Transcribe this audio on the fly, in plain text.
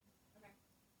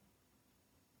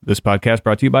This podcast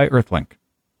brought to you by Earthlink.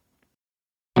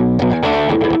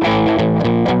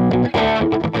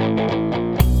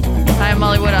 Hi, I'm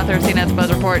Molly Wood, author of CNet's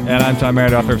Buzz Report. And I'm Tom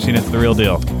Merritt, author of CNet's The Real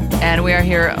Deal. And we are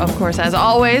here, of course, as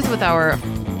always, with our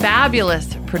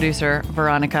fabulous producer,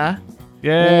 Veronica.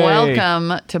 Yay!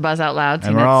 Welcome to Buzz Out Loud.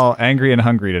 And we're all angry and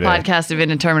hungry today. Podcast of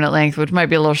indeterminate length, which might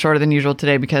be a little shorter than usual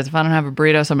today because if I don't have a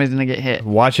burrito, somebody's going to get hit.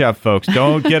 Watch out, folks.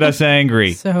 Don't get us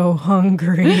angry. So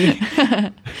hungry.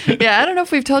 Yeah, I don't know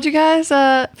if we've told you guys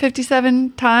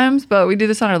 57 times, but we do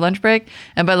this on our lunch break.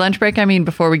 And by lunch break, I mean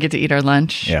before we get to eat our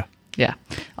lunch. Yeah. Yeah.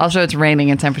 Also, it's raining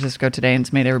in San Francisco today, and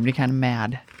it's made everybody kind of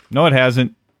mad. No, it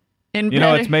hasn't. You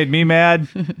know what's made me mad?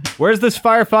 Where's this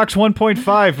Firefox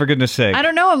 1.5, for goodness sake? I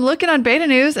don't know. I'm looking on beta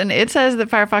news, and it says that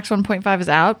Firefox 1.5 is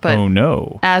out. But oh,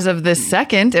 no. As of this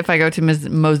second, if I go to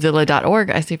mozilla.org,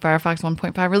 I see Firefox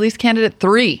 1.5 release candidate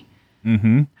 3.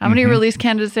 Mm-hmm. How many release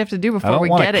candidates do they have to do before we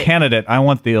get it? I don't want a candidate. I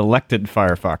want the elected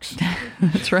Firefox.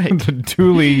 That's right. The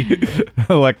duly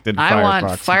elected Firefox. I want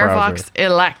Firefox browser.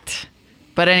 elect.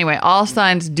 But anyway, all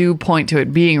signs do point to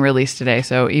it being released today.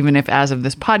 So even if, as of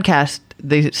this podcast,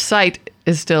 the site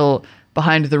is still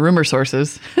behind the rumor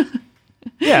sources.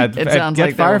 Yeah, it sounds at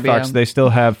like there will be Firefox, they still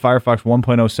have Firefox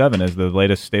 1.07 as the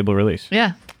latest stable release.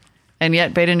 Yeah. And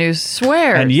yet beta news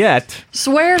swears. And yet,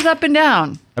 swears up and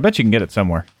down. I bet you can get it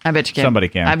somewhere. I bet you can. Somebody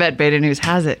can. I bet beta news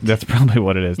has it. That's probably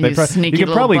what it is. You sneaky you can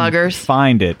little probably buggers.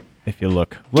 find it if you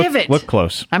look. Give it. Look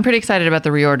close. I'm pretty excited about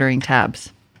the reordering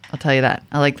tabs. I'll tell you that.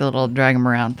 I like the little drag them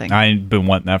around thing. I've been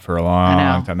wanting that for a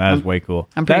long time. That is way cool.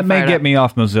 That may get me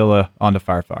off Mozilla onto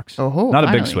Firefox. Oh, not a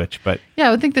finally. big switch, but yeah,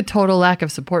 I would think the total lack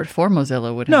of support for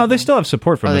Mozilla would. No, they still have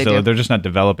support for Mozilla. They do? They're just not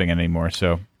developing it anymore.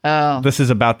 So oh, this is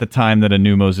about the time that a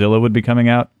new Mozilla would be coming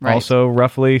out. Right. Also,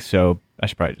 roughly. So I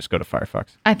should probably just go to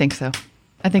Firefox. I think so.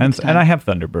 I think it's time. And I have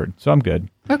Thunderbird, so I'm good.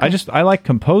 Okay. I like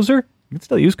Composer. You can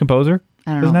still use Composer.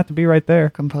 I don't Doesn't know. have to be right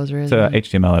there. Composer is It's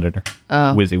an HTML editor.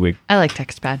 Oh, WYSIWYG. I like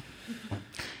TextPad. Well,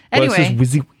 Anyway, it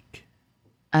says WYSIWYG.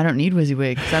 I don't need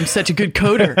WYSIWYG because I'm such a good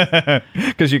coder.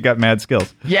 Because you got mad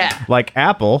skills. Yeah, Like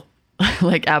Apple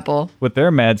like Apple. with their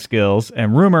mad skills.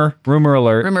 And rumor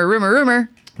alert. Rumor.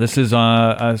 This is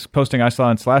a posting I saw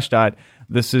on Slashdot.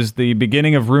 This is the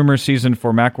beginning of rumor season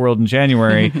for Macworld in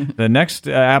January. The next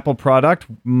Apple product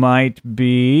might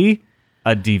be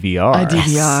a DVR. A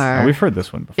DVR. Oh, we've heard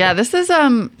this one before. Yeah, this is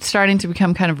starting to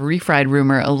become kind of refried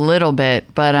rumor a little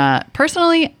bit. But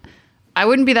personally, I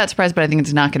wouldn't be that surprised, but I think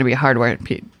it's not going to be a hardware.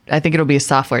 I think it'll be a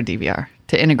software DVR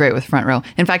to integrate with Front Row.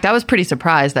 In fact, I was pretty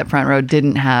surprised that Front Row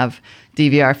didn't have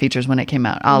DVR features when it came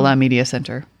out, a la Media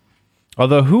Center.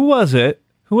 Although, who was it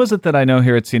that I know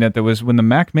here at CNET that was, when the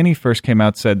Mac Mini first came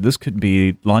out, said this could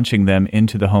be launching them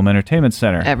into the home entertainment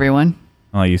center? Everyone.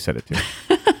 Oh, you said it too.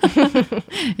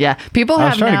 Yeah, people I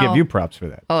have was trying now... to give you props for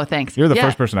that. Oh, thanks. You're the Yeah.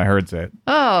 first person I heard say it.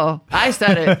 Oh, I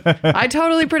said it. I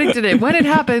totally predicted it when it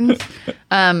happens.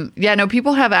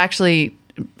 People have actually...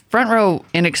 Front Row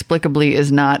inexplicably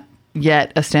is not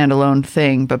yet a standalone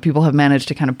thing, but people have managed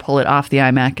to kind of pull it off the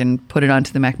iMac and put it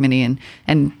onto the Mac Mini.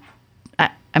 And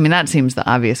I mean, that seems the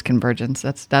obvious convergence.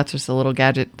 That's just a little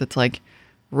gadget that's like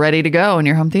ready to go in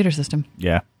your home theater system.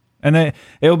 Yeah. And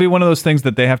it'll be one of those things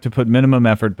that they have to put minimum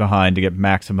effort behind to get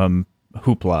maximum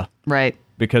hoopla. Right.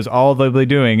 Because all they'll be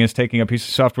doing is taking a piece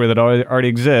of software that already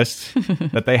exists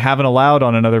that they haven't allowed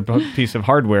on another piece of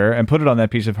hardware and put it on that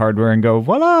piece of hardware and go,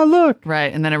 voila, look.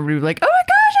 Right. And then everybody would be like, oh my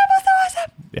gosh, Apple's so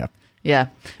awesome. Yeah. Yeah.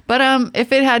 But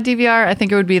if it had DVR, I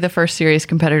think it would be the first serious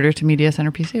competitor to Media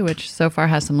Center PC, which so far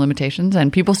has some limitations.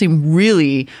 And people seem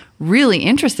really, really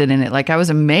interested in it. Like, I was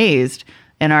amazed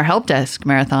in our help desk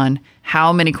marathon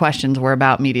how many questions were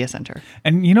about Media Center.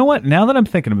 And you know what? Now that I'm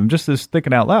thinking of them, just as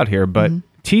thinking out loud here, but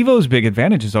TiVo's big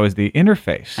advantage is always the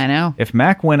interface. I know. If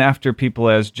Mac went after people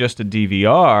as just a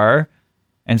DVR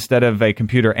instead of a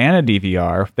computer and a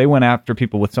DVR, if they went after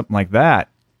people with something like that.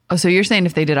 Oh, so you're saying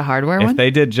if they did a hardware one? If they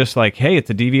did just like, hey,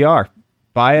 it's a DVR,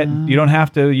 buy it. You don't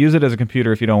have to use it as a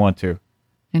computer if you don't want to.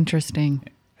 Interesting.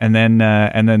 And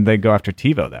then they go after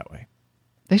TiVo that way.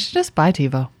 They should just buy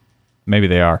TiVo. Maybe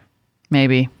they are.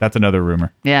 Maybe. That's another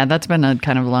rumor. Yeah, that's been a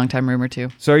kind of a long time rumor too.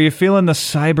 So are you feeling the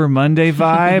Cyber Monday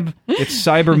vibe? It's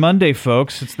Cyber Monday,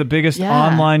 folks. It's the biggest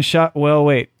online shop. Well,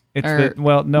 wait. It's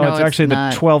actually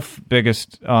not. the 12th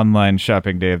biggest online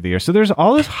shopping day of the year. So there's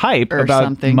all this hype about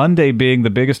something. Monday being the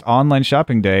biggest online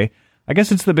shopping day. I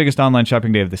guess it's the biggest online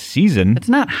shopping day of the season. It's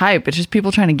not hype. It's just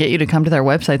people trying to get you to come to their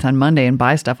websites on Monday and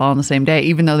buy stuff all on the same day,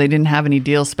 even though they didn't have any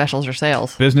deals, specials, or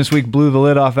sales. Business Week blew the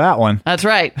lid off that one. That's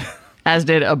right. As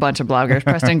did a bunch of bloggers.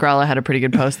 Preston Gralla had a pretty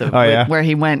good post where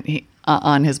he went.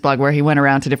 on his blog where he went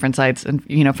around to different sites and,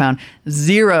 found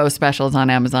 0 specials on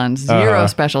Amazon, 0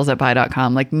 specials at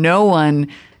buy.com. Like no one,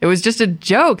 it was just a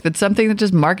joke. That's something that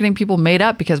just marketing people made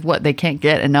up because they can't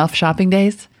get enough shopping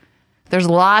days. There's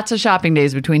lots of shopping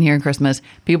days between here and Christmas.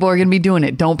 People are going to be doing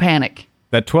it. Don't panic.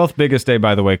 That 12th biggest day,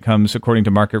 by the way, comes according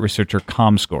to market researcher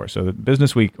ComScore. So the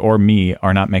Business Week or me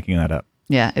are not making that up.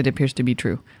 Yeah, it appears to be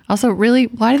true. Also, really,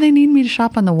 why do they need me to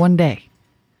shop on the one day?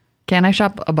 Can I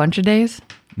shop a bunch of days?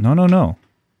 No.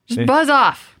 Just buzz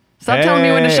off. Stop telling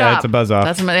me when to shop. It's a buzz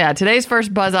off. Today's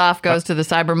first buzz off goes to the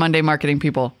Cyber Monday marketing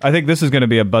people. I think this is going to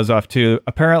be a buzz off too.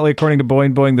 Apparently, according to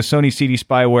Boing Boing, the Sony CD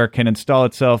spyware can install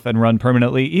itself and run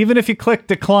permanently, even if you click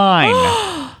decline.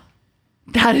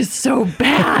 That is so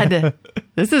bad.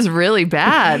 This is really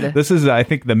bad. This is, I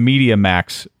think, the Media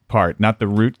Max part, not the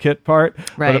rootkit part.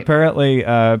 Right. But apparently,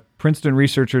 Princeton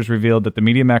researchers revealed that the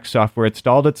Media Max software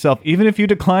installed itself even if you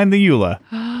decline the EULA.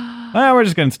 We're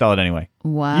just going to install it anyway.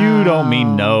 Wow. You don't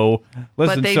mean no.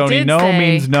 Listen, Sony, no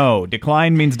means no.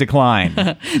 Decline means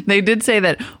decline. They did say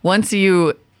that once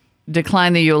you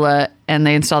decline the EULA and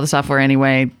they install the software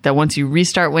anyway, that once you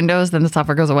restart Windows, then the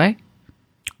software goes away.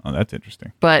 Oh, that's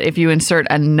interesting. But if you insert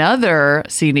another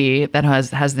CD that has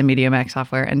the Media Max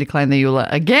software and decline the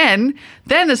EULA again,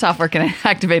 then the software can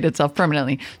activate itself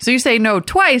permanently. So you say no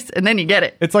twice, and then you get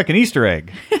it. It's like an Easter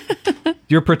egg.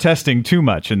 You're protesting too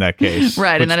much in that case.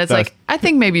 Right, and then it's like, I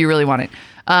think maybe you really want it.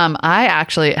 I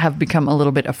actually have become a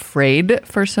little bit afraid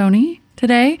for Sony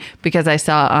today because I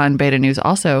saw on Beta News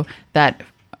also that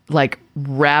like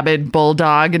rabid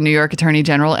bulldog New York Attorney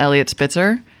General Elliot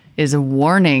Spitzer is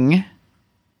warning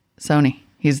Sony.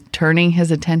 He's turning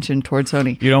his attention towards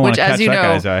Sony. You don't want to catch that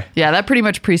guy's eye. Yeah, that pretty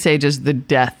much presages the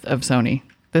death of Sony.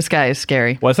 This guy is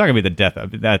scary. Well, it's not going to be the death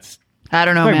of that's. I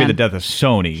don't know, man. It's not going to be the death of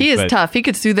Sony. He is tough. He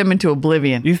could sue them into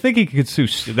oblivion. You think he could sue?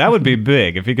 That would be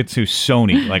big if he could sue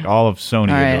Sony, like all of Sony.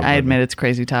 All right, I admit it's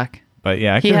crazy talk. But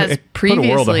yeah, he has previously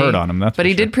put a world of hurt on him. That's but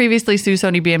he did previously sue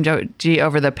Sony BMG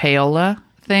over the payola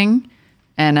thing,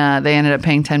 and they ended up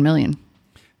paying $10 million.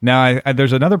 Now,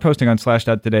 there's another posting on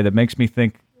Slashdot today that makes me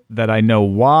think that I know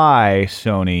why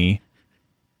Sony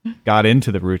got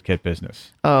into the rootkit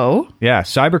business. Oh? Yeah,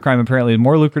 cybercrime apparently is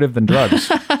more lucrative than drugs.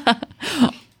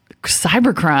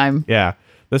 Cybercrime? Yeah.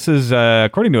 This is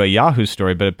according to a Yahoo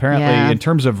story, but apparently in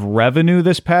terms of revenue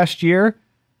this past year,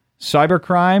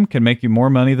 cybercrime can make you more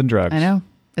money than drugs. I know.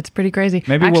 It's pretty crazy.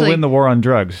 Maybe we'll win the war on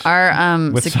drugs with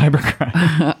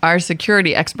cybercrime. Our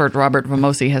security expert, Robert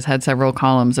Vamosi, has had several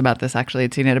columns about this, actually,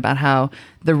 at CNet, about how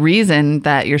the reason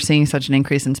that you're seeing such an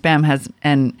increase in spam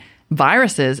and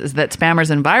viruses is that spammers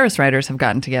and virus writers have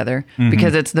gotten together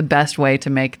because it's the best way to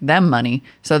make them money.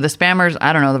 So the spammers,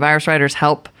 the virus writers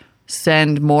help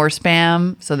send more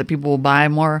spam so that people will buy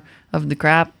more of the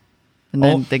crap. And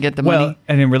then they get the money. Well,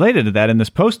 and related to that, in this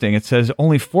posting, it says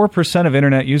only 4% of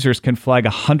internet users can flag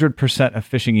 100% of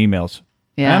phishing emails.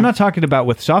 Yeah. And I'm not talking about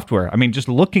with software. I mean, just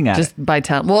looking at it. Just by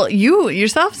Well, you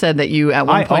yourself said that you at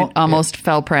one point almost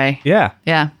fell prey. Yeah.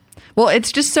 Yeah. Well,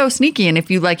 it's just so sneaky. And if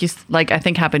you like I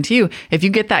think happened to you, if you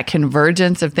get that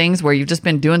convergence of things where you've just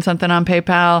been doing something on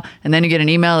PayPal and then you get an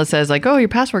email that says like, oh, your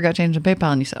password got changed on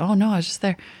PayPal. And you say, oh, no, I was just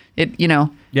there.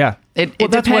 Yeah. It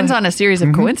depends on a series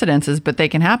of coincidences, but they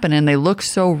can happen and they look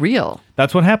so real.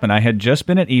 That's what happened. I had just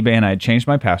been at eBay and I had changed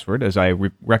my password, as I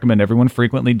recommend everyone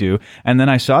frequently do. And then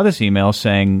I saw this email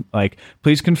saying, like,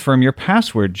 please confirm your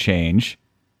password change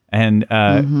and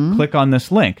click on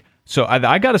this link. So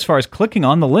I got as far as clicking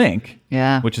on the link,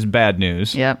 which is bad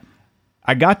news. Yep.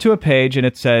 I got to a page and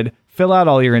it said, fill out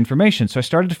all your information. So I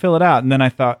started to fill it out. And then I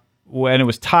thought, when it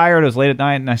was tired, it was late at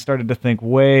night, and I started to think,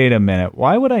 wait a minute,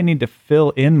 why would I need to fill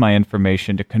in my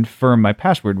information to confirm my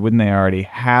password? Wouldn't they already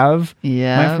have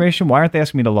my information? Why aren't they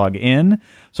asking me to log in?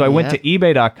 So I went to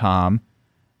ebay.com,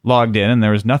 logged in, and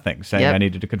there was nothing saying I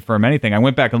needed to confirm anything. I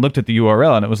went back and looked at the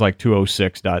URL, and it was like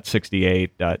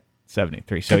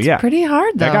 206.68.73. So it's pretty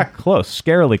hard, though. I got close,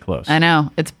 scarily close. I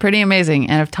know. It's pretty amazing.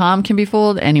 And if Tom can be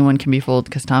fooled, anyone can be fooled,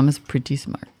 because Tom is pretty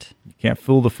smart. Can't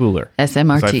fool the fooler.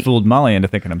 SMRT. I fooled Molly into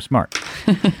thinking I'm smart.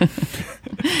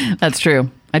 That's true.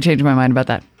 I changed my mind about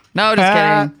that. No, just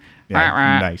kidding.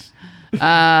 Nice.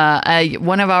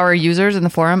 One of our users in the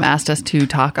forum asked us to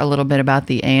talk a little bit about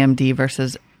the AMD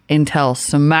versus Intel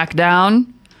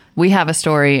Smackdown. We have a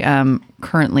story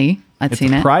currently at CNet.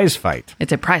 It's a prize fight.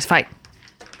 It's a prize fight.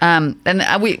 And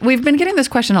we've been getting this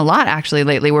question a lot, actually,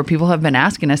 lately, where people have been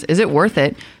asking us, is it worth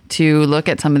it to look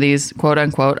at some of these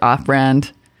quote-unquote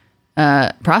off-brand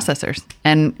processors?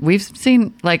 And we've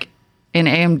seen, like,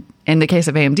 in the case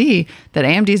of AMD, that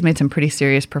AMD's made some pretty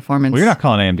serious performance. Well, you're not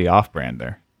calling AMD off-brand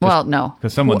there. Well, no.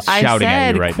 Because someone's I shouting at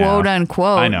said you right now. quote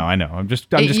unquote. I know. I'm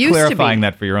just used to clarifying be.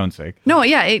 that for your own sake. No,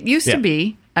 yeah, it used to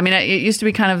be. I mean, it used to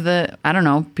be kind of I don't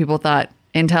know, people thought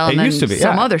Intel and It then used to be,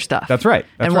 some yeah. other stuff. That's right.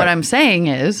 And what I'm saying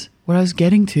is, what I was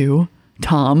getting to,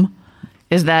 Tom,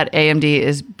 is that AMD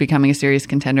is becoming a serious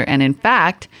contender. And in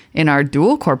fact, in our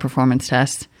dual core performance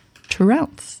tests,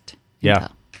 trounced Yeah.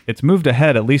 Intel. It's moved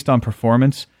ahead, at least on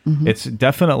performance. Mm-hmm. It's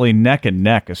definitely neck and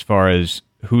neck as far as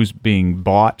who's being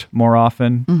bought more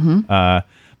often. Mm-hmm.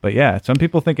 But yeah, some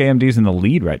people think AMD's in the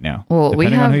lead right now, Well,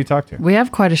 depending on who you talk to. We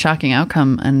have quite a shocking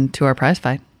outcome to our prize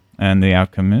fight. And the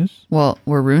outcome is? Well,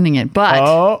 we're ruining it, but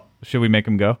Oh, should we make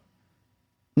him go?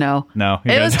 no.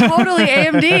 He It was doesn't. totally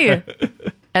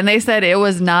AMD. And they said it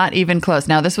was not even close.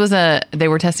 Now, they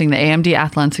were testing the AMD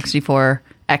Athlon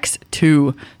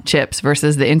 64X2 chips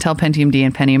versus the Intel Pentium D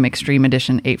and Pentium Extreme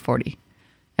Edition 840.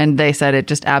 And they said it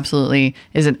just absolutely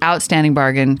is an outstanding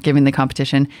bargain given the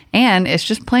competition. And it's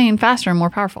just plain faster and more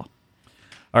powerful.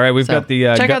 All right, we've got the...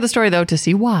 check out the story, though, to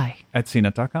see why. At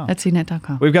CNet.com. At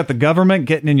CNet.com. We've got the government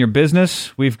getting in your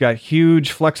business. We've got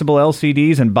huge flexible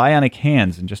LCDs and bionic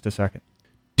hands in just a second.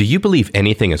 Do you believe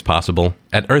anything is possible?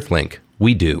 At Earthlink,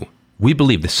 we do. We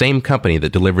believe the same company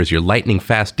that delivers your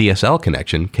lightning-fast DSL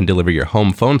connection can deliver your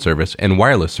home phone service and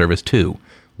wireless service too.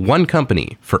 One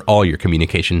company for all your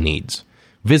communication needs.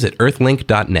 Visit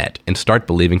earthlink.net and start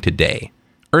believing today.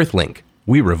 Earthlink,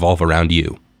 we revolve around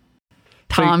you.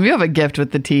 Tom, you have a gift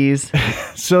with the T's.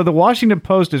 So the Washington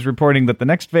Post is reporting that the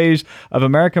next phase of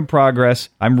American progress,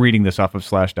 I'm reading this off of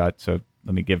Slashdot, so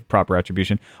let me give proper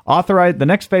attribution. The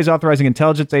next phase authorizing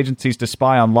intelligence agencies to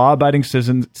spy on law-abiding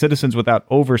citizens without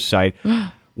oversight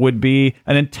would be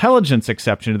an intelligence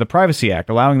exception to the Privacy Act,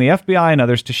 allowing the FBI and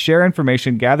others to share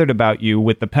information gathered about you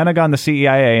with the Pentagon, the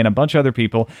CIA, and a bunch of other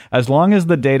people, as long as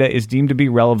the data is deemed to be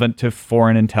relevant to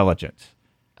foreign intelligence.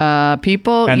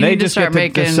 People, And you they need to just start get to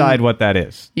making, decide what that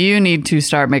is. You need to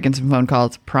start making some phone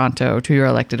calls pronto to your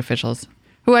elected officials,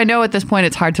 who I know at this point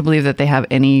it's hard to believe that they have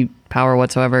any power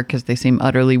whatsoever because they seem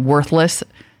utterly worthless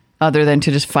other than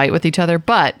to just fight with each other.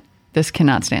 But this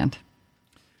cannot stand.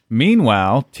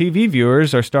 Meanwhile, TV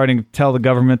viewers are starting to tell the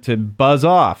government to buzz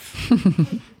off.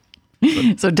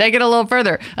 So take it a little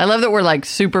further. I love that we're like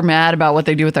super mad about what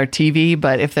they do with our TV,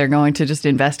 but if they're going to just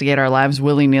investigate our lives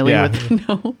willy-nilly Yeah. with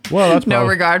That's no probably-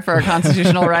 regard for our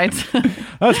constitutional rights.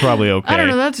 That's probably okay. I don't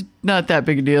know. That's not that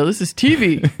big a deal. This is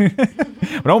TV.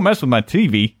 But don't mess with my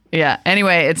TV. Yeah.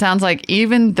 Anyway, it sounds like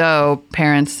even though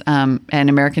parents and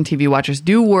American TV watchers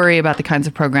do worry about the kinds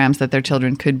of programs that their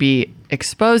children could be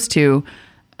exposed to,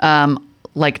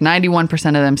 like 91%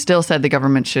 of them still said the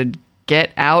government should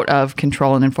get out of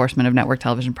control and enforcement of network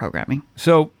television programming.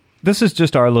 So this is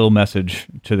just our little message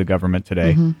to the government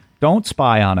today. Mm-hmm. Don't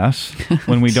spy on us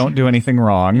when we don't do anything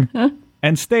wrong,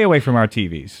 and stay away from our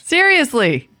TVs.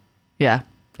 Seriously. Yeah.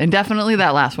 And definitely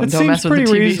that last one. It Don't seems mess with pretty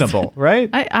the TVs. reasonable, right?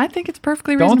 I think it's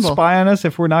perfectly Don't reasonable. spy on us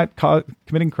if we're not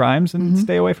committing crimes, and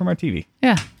stay away from our TV.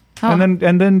 Yeah. And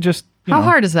then just How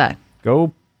hard is that?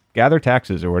 go gather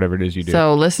taxes or whatever it is you do.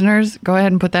 So listeners, go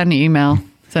ahead and put that in an email.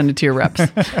 Send it to your reps.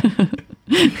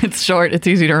 It's short. It's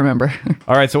easy to remember.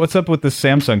 All right. So what's up with this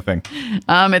Samsung thing?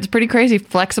 It's pretty crazy.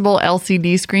 Flexible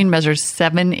LCD screen measures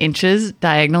 7 inches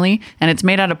diagonally, and it's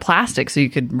made out of plastic, so you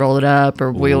could roll it up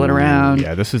or wheel it around.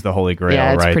 Yeah, this is the holy grail,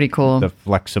 Yeah, it's right? pretty cool. The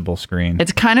flexible screen.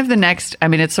 It's kind of the next, I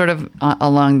mean, it's sort of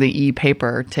along the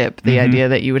e-paper tip, the idea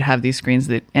that you would have these screens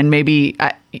that, and maybe,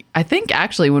 I think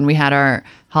actually when we had our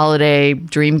holiday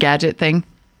dream gadget thing,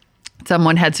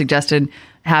 someone had suggested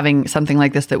having something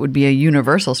like this that would be a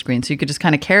universal screen. So you could just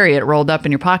kind of carry it rolled up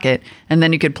in your pocket, and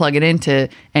then you could plug it into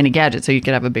any gadget. So you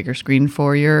could have a bigger screen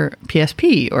for your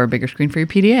PSP or a bigger screen for your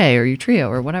PDA or your Trio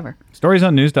or whatever.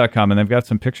 Storiesonnews.com, and they've got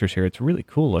some pictures here. It's really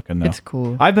cool looking, though. It's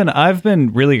cool. I've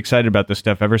been really excited about this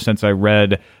stuff ever since I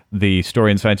read the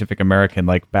story in Scientific American,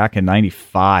 like back in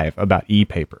 '95, about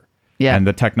e-paper. Yeah. And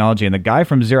the technology. And the guy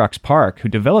from Xerox PARC who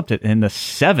developed it in the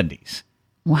 70s.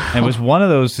 Wow. And it was one of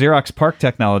those Xerox PARC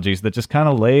technologies that just kind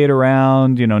of laid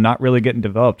around, not really getting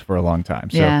developed for a long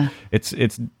time. So Yeah. it's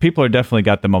people are definitely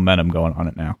got the momentum going on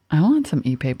it now. I want some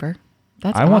e-paper.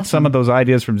 That's I want some of those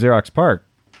ideas from Xerox PARC.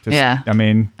 Yeah. I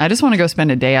mean, I just want to go spend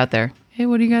a day out there. Hey,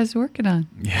 what are you guys working on?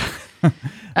 get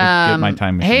my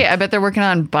time machine. Hey, I bet they're working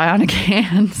on bionic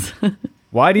hands.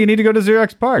 Why do you need to go to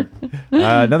Xerox PARC?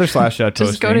 Another Slashdot posting.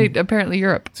 Just go to apparently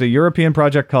Europe. It's a European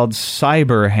project called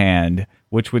Cyberhand,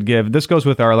 which would give, this goes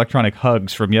with our electronic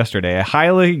hugs from yesterday, a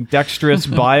highly dexterous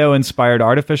bio-inspired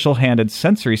artificial handed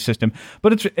sensory system.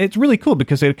 But it's really cool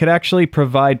because it could actually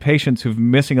provide patients who've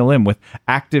missing a limb with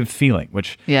active feeling,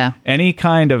 which any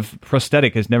kind of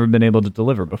prosthetic has never been able to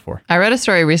deliver before. I read a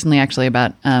story recently actually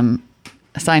about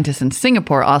scientists in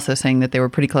Singapore also saying that they were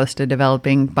pretty close to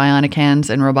developing bionic hands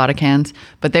and robotic hands,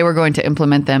 but they were going to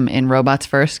implement them in robots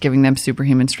first, giving them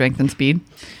superhuman strength and speed.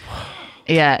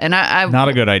 Yeah, and I not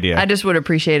a good idea. I just would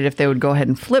appreciate it if they would go ahead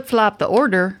and flip-flop the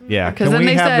order. Yeah, because can then we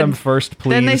they have said, them first, please?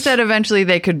 Then they said eventually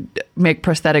they could make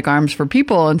prosthetic arms for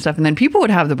people and stuff, and then people would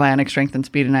have the bionic strength and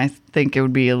speed, and I think it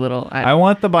would be a little... I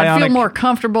want the bionic... I'd feel more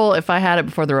comfortable if I had it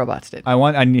before the robots did.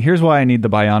 Here's why I need the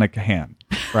bionic hand,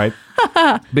 right?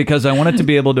 Because I want it to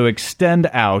be able to extend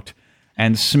out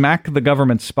and smack the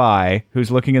government spy who's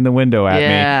looking in the window at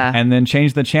me, and then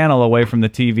change the channel away from the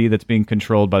TV that's being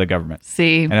controlled by the government.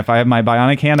 See? And if I have my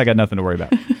bionic hand, I got nothing to worry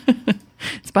about.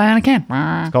 It's bionic hand.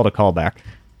 It's called a callback.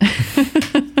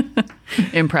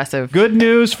 Impressive. Good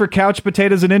news for couch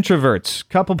potatoes and introverts.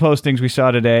 Couple postings we saw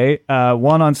today.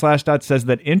 One on Slashdot says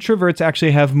that introverts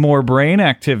actually have more brain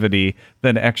activity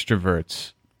than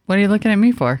extroverts. What are you looking at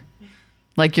me for?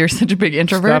 Like you're such a big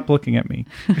introvert? Stop looking at me.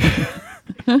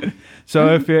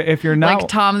 So if you're not... Like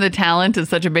Tom the Talent is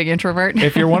such a big introvert?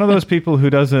 If you're one of those people who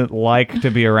doesn't like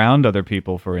to be around other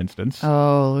people, for instance...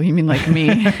 Oh, you mean like me?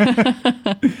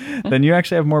 Then you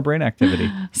actually have more brain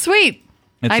activity. Sweet.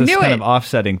 It's I this knew kind it. of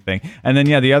offsetting thing. And then,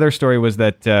 the other story was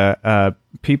that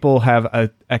people have an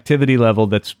activity level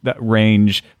that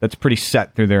range that's pretty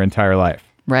set through their entire life.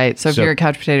 Right. So if you're a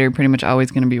couch potato, you're pretty much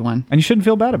always going to be one. And you shouldn't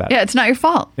feel bad about it. Yeah, it's not your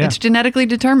fault. Yeah. It's genetically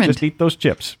determined. Just eat those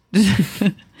chips.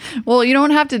 Well, you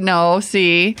don't have to know.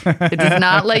 See, it does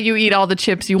not let you eat all the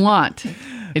chips you want.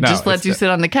 It just lets you sit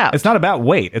on the couch. It's not about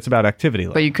weight. It's about activity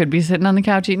level. But you could be sitting on the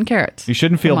couch eating carrots. You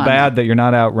shouldn't feel bad that you're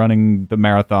not out running the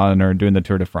marathon or doing the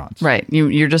Tour de France. Right.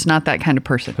 You're just not that kind of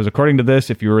person. Because according to this,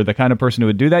 if you were the kind of person who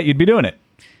would do that, you'd be doing it.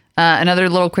 Another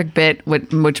little quick bit,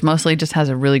 which mostly just has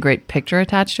a really great picture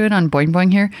attached to it on Boing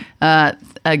Boing here.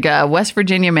 A West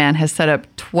Virginia man has set up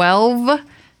 12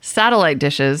 satellite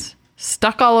dishes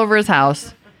stuck all over his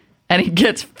house, and he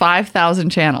gets 5,000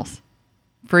 channels.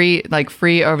 Free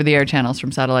over-the-air channels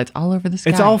from satellites all over the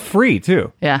sky. It's all free,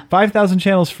 too. Yeah. 5,000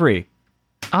 channels free.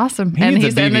 Awesome. He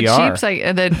needs a and the DVR.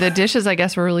 cheaps, the dishes, I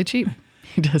guess, were really cheap.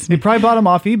 He doesn't. He probably bought them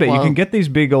off eBay. Whoa. You can get these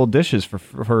big old dishes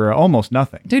for almost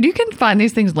nothing. Dude, you can find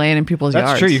these things laying in people's yards.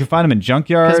 That's true. You can find them in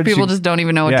junkyards. Because people just don't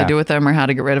even know what to do with them or how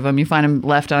to get rid of them. You find them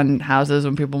left on houses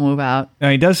when people move out. Now,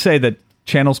 he does say that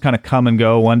channels kind of come and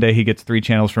go. One day he gets 3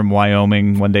 channels from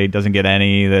Wyoming. One day he doesn't get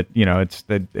any.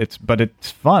 But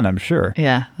it's fun, I'm sure.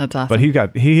 Yeah, that's awesome. But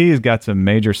he's got some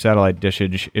major satellite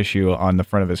dishage issue on the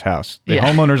front of his house. The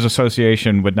homeowners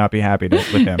association would not be happy with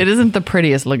him. It isn't the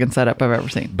prettiest looking setup I've ever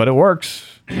seen. But it works.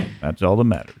 That's all that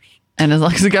matters. And as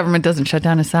long as the government doesn't shut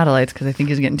down his satellites, because I think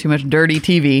he's getting too much dirty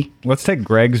TV. Let's take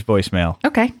Greg's voicemail.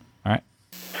 Okay. All right.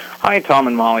 Hi, Tom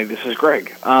and Molly. This is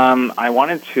Greg. I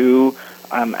wanted to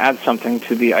add something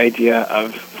to the idea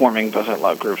of forming Buzz Out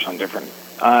Loud groups on different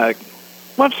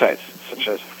websites, such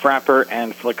as Frapper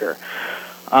and Flickr.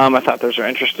 I thought those are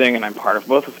interesting, and I'm part of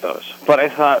both of those. But I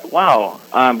thought, wow,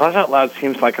 Buzz Out Loud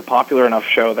seems like a popular enough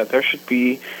show that there should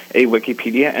be a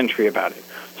Wikipedia entry about it.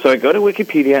 So I go to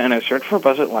Wikipedia and I search for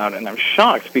Buzz Out Loud, and I'm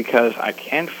shocked because I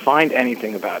can't find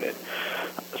anything about it.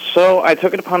 So I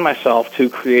took it upon myself to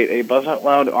create a Buzz Out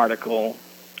Loud article.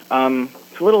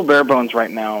 It's a little bare bones right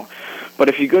now, but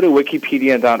if you go to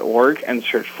wikipedia.org and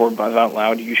search for Buzz Out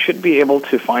Loud, you should be able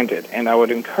to find it. And I would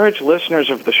encourage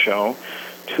listeners of the show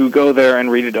to go there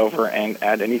and read it over and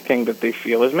add anything that they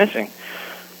feel is missing.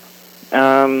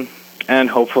 And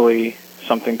hopefully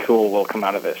something cool will come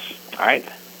out of this. All right.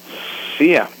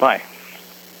 See ya. Bye.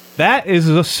 That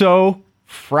is so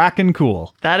frackin'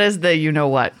 cool. That is the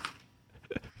you-know-what.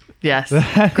 Yes.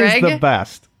 That Greg is the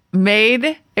best. made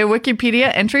a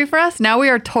Wikipedia entry for us. Now we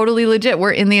are totally legit.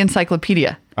 We're in the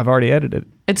encyclopedia. I've already edited it.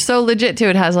 It's so legit, too.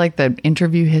 It has like the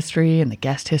interview history and the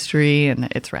guest history, and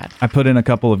it's rad. I put in a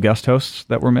couple of guest hosts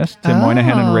that were missed. Tim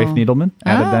Moynihan and Rafe Needleman.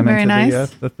 Added them very into nice.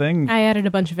 the thing. I added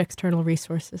a bunch of external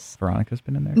resources. Veronica's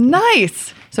been in there, too.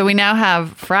 Nice. So we now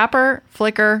have Frapper,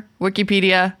 Flickr,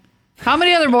 Wikipedia. How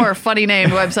many other more funny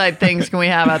named website things can we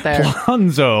have out there?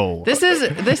 Plonzo. This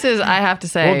is, I have to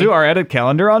say, We'll do our edit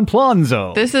calendar on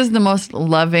Plonzo. this is the most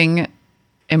loving,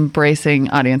 embracing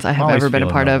audience I have Always ever been a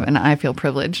feeling part that of, way. and I feel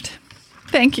privileged.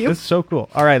 Thank you. This is so cool.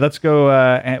 All right, let's go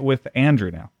with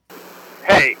Andrew now.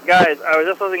 Hey, guys, I was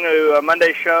just listening to a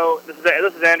Monday show. This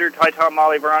is Andrew. Hi, Tom,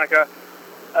 Molly, Veronica.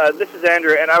 This is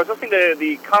Andrew, and I was listening to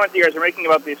the comments you guys are making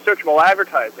about the searchable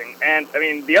advertising. And, I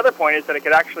mean, the other point is that it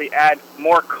could actually add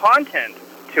more content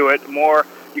to it.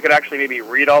 You could actually maybe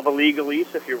read all the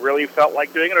legalese if you really felt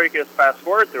like doing it, or you could just fast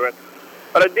forward through it.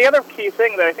 But the other key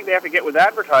thing that I think they have to get with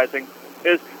advertising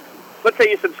is, let's say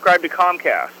you subscribe to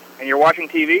Comcast, and you're watching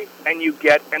TV, and you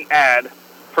get an ad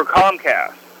for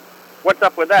Comcast. What's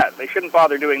up with that? They shouldn't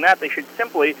bother doing that. They should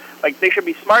simply, they should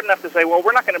be smart enough to say, well,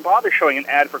 we're not going to bother showing an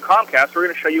ad for Comcast. We're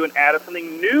going to show you an ad of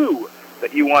something new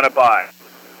that you want to buy.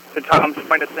 To Tom's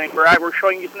point of saying, we're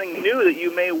showing you something new that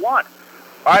you may want.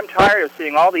 I'm tired of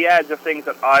seeing all the ads of things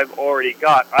that I've already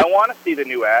got. I want to see the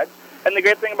new ads. And the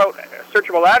great thing about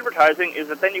searchable advertising is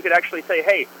that then you could actually say,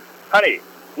 hey, honey,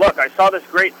 look, I saw this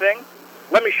great thing.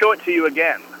 Let me show it to you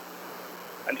again.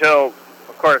 Until,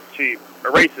 of course, she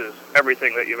erases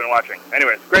everything that you've been watching.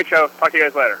 Anyways, great show. Talk to you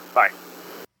guys later. Bye.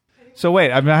 So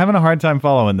wait, I'm having a hard time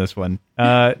following this one.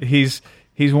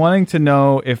 He's wanting to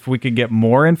know if we could get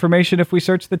more information if we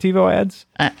search the TiVo ads.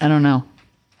 I don't know.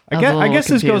 I guess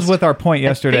this goes with our point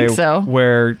yesterday,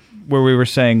 where we were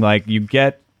saying you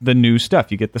get the new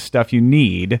stuff, you get the stuff you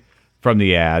need from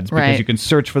the ads because you can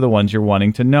search for the ones you're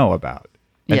wanting to know about.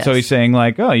 And so he's saying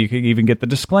you could even get the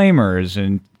disclaimers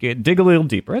and dig a little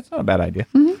deeper. It's not a bad idea.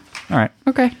 Mm-hmm. All right.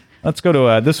 Okay. Let's go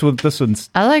to this one. This one's.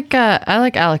 I like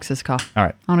Alex's call. All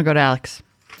right. I want to go to Alex.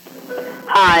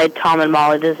 Hi, Tom and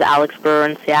Molly. This is Alex Brewer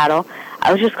in Seattle.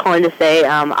 I was just calling to say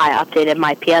I updated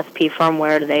my PSP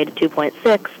firmware today to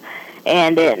 2.6,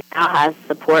 and it now has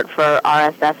support for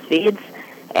RSS feeds.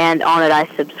 And on it,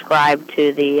 I subscribe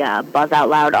to the Buzz Out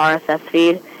Loud RSS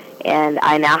feed, and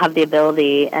I now have the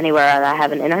ability, anywhere that I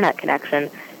have an internet connection,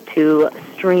 to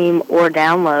stream or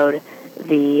download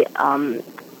the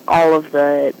all of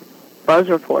the Buzz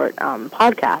Report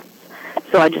podcasts.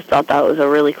 So I just thought that was a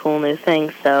really cool new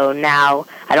thing. So now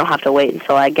I don't have to wait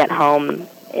until I get home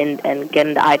and get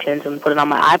into iTunes and put it on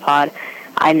my iPod.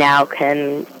 I now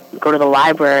can go to the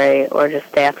library or just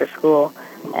stay after school,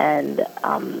 and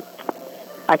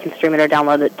I can stream it or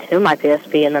download it to my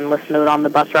PSP and then listen to it on the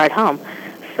bus ride home.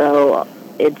 So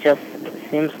it just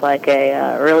seems like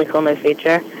a really cool new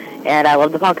feature, and I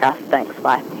love the podcast. Thanks.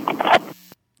 Bye.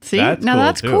 See?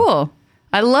 That's cool.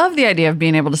 I love the idea of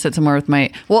being able to sit somewhere with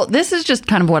this is just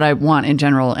kind of what I want in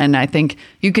general. And I think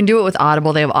you can do it with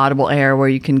Audible. They have Audible Air where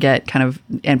you can get kind of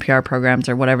NPR programs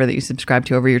or whatever that you subscribe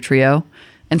to over your Trio.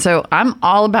 And so I'm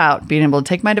all about being able to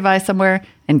take my device somewhere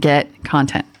and get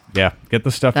content. Yeah, get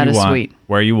the stuff that you is want, sweet.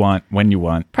 Where you want, when you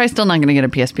want. Probably still not going to get a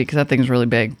PSP because that thing's really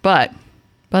big. But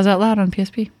Buzz Out Loud on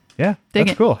PSP. Yeah,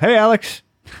 that's cool. Hey, Alex.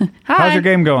 Hi. How's your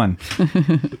game going?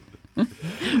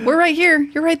 We're right here.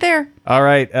 You're right there. All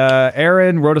right.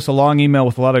 Aaron wrote us a long email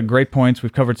with a lot of great points.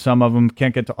 We've covered some of them.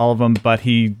 Can't get to all of them, but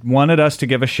he wanted us to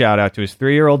give a shout out to his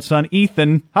 3-year-old son,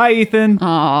 Ethan. Hi, Ethan.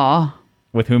 Aww.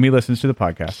 With whom he listens to the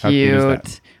podcast. How cute is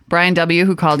that? Brian W.,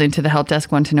 who called into the help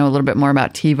desk, wanted to know a little bit more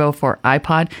about TiVo for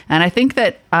iPod. And I think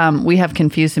that we have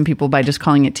confused some people by just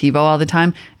calling it TiVo all the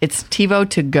time. It's TiVo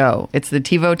to go. It's the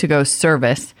TiVo to go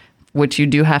service, which you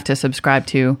do have to subscribe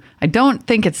to. I don't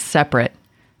think it's separate,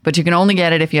 but you can only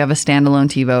get it if you have a standalone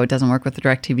TiVo. It doesn't work with the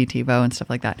DirecTV TiVo and stuff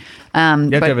like that. You have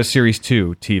to have a Series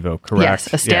 2 TiVo, correct? Yes,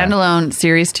 a standalone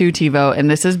Series 2 TiVo.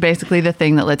 And this is basically the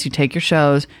thing that lets you take your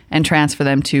shows and transfer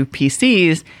them to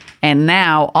PCs. And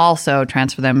now also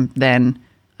transfer them then,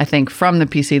 I think, from the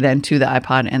PC then to the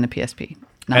iPod and the PSP.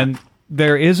 And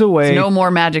there is a way... It's no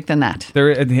more magic than that.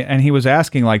 And he was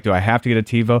asking, do I have to get a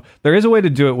TiVo? There is a way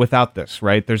to do it without this,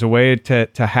 right? There's a way to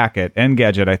hack it.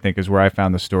 Engadget, I think, is where I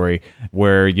found the story,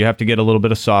 where you have to get a little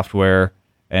bit of software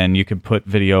and you can put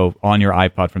video on your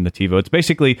iPod from the TiVo. It's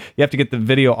basically, you have to get the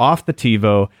video off the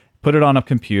TiVo, put it on a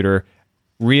computer,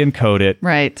 re-encode it,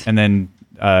 right, and then...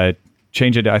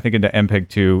 change it, I think, into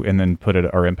MPEG-2 and then put it,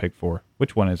 or MPEG-4.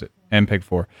 Which one is it?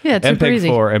 MPEG-4. Yeah, it's super easy.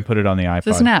 MPEG-4 and put it on the iPod. It's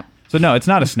a snap. So no, it's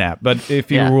not a snap. But if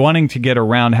you're wanting to get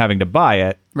around having to buy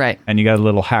it, right, and you got a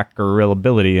little hacker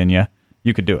ability in you,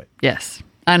 you could do it. Yes.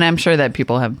 And I'm sure that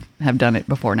people have done it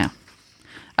before now.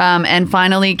 And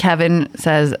finally, Kevin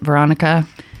says, Veronica,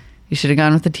 you should have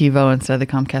gone with the TiVo instead of the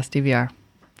Comcast DVR.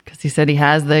 Because he said he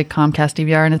has the Comcast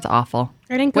DVR and it's awful.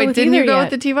 I didn't go Wait, with didn't either you go yet.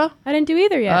 with the TiVo? I didn't do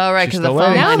either yet. Oh, right, because the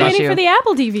phone now I'm line waiting issue. for the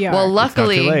Apple DVR. Well,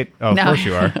 luckily... It's not too late. Oh, of course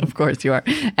you are. Of course you are.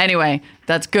 Anyway,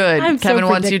 that's good. I'm so Kevin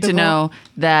wants you to know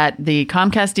that the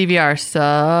Comcast DVR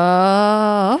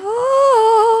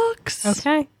sucks.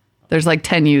 Okay. There's like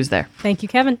 10 U's there. Thank you,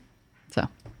 Kevin. So,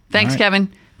 thanks, right. Kevin.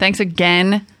 Thanks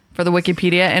again for the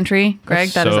Wikipedia entry, Greg.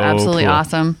 That's That is so absolutely cool.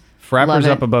 awesome. Frapper's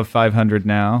up above 500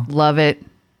 now. Love it.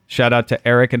 Shout out to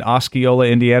Eric in Osceola,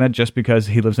 Indiana, just because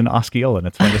he lives in Osceola, and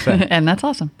it's fun to say. And that's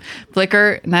awesome.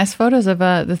 Flickr, nice photos of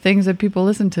the things that people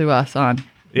listen to us on.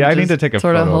 Yeah, I need to take a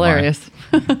sort photo of hilarious.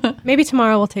 Maybe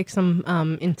tomorrow we'll take some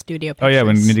in-studio pictures. Oh, yeah,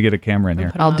 we need to get a camera in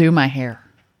here. I'll do my hair.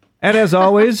 And as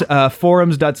always,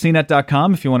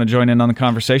 forums.cnet.com if you want to join in on the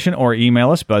conversation, or email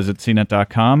us,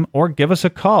 buzz@cnet.com, or give us a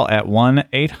call at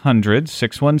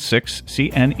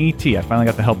 1-800-616-CNET. I finally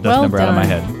got the help desk number out of my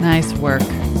head. Nice work.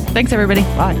 Thanks, everybody.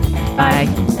 Bye. Bye.